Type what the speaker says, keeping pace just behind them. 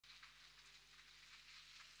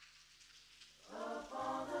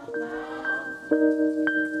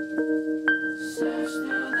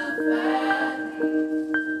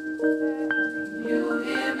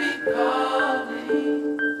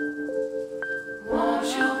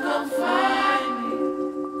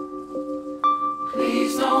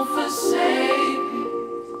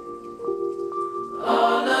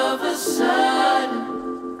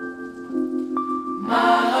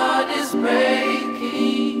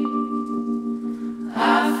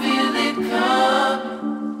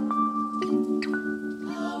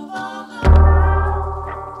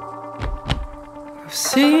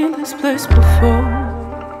seen this place before.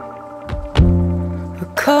 A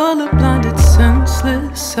color-blinded,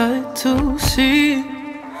 senseless sight to see.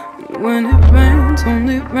 When it rains,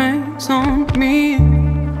 only rains on me.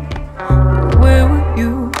 Where were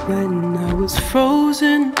you when I was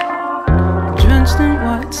frozen, drenched in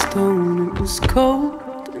white stone? It was cold,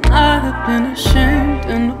 and I had been ashamed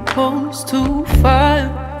and opposed to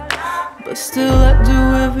fire, but still I do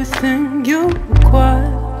everything you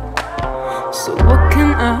require. So what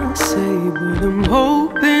can I say? But I'm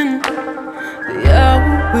hoping the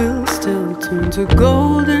hour will still turn to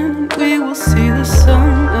golden, and we will see the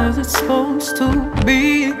sun as it's supposed to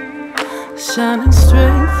be, shining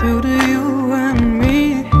straight through to you and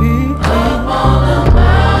me. Up on a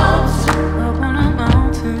mountain, up on a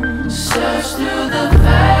mountain, search through the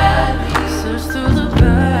valley, search through the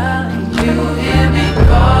valley. You hear me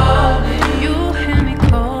calling, you hear me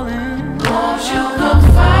calling. Won't you come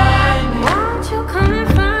find me? Won't you come and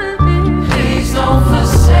find me? Please don't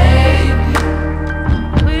forsake me.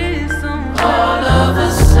 Please don't. All of a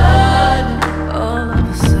sudden,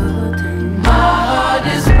 my heart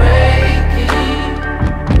is breaking.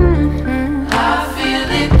 I feel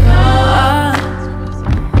it come.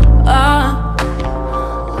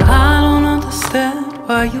 I don't understand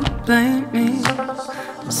why you blame me.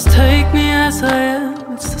 Just take me as I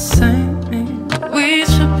am, it's the same me. We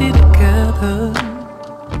should be together.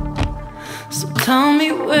 So tell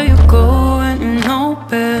me where you go when you know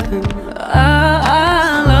better.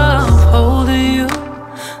 I love holding you,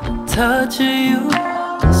 touching you,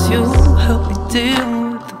 'cause you help me deal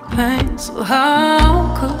with the pain. So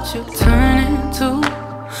how could you turn into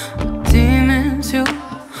the demons you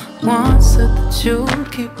once said that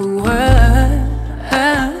you'd keep away?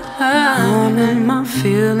 I'm in my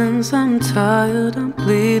feelings, I'm tired, I'm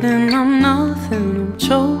bleeding, I'm nothing, I'm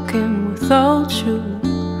choking without you.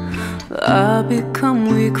 I become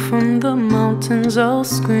weak from the mountains, I'll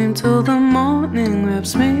scream till the morning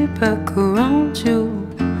wraps me back around you.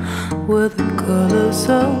 With the colors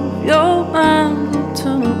of your mind,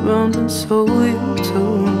 turn around and so you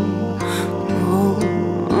too. Oh,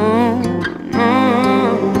 oh.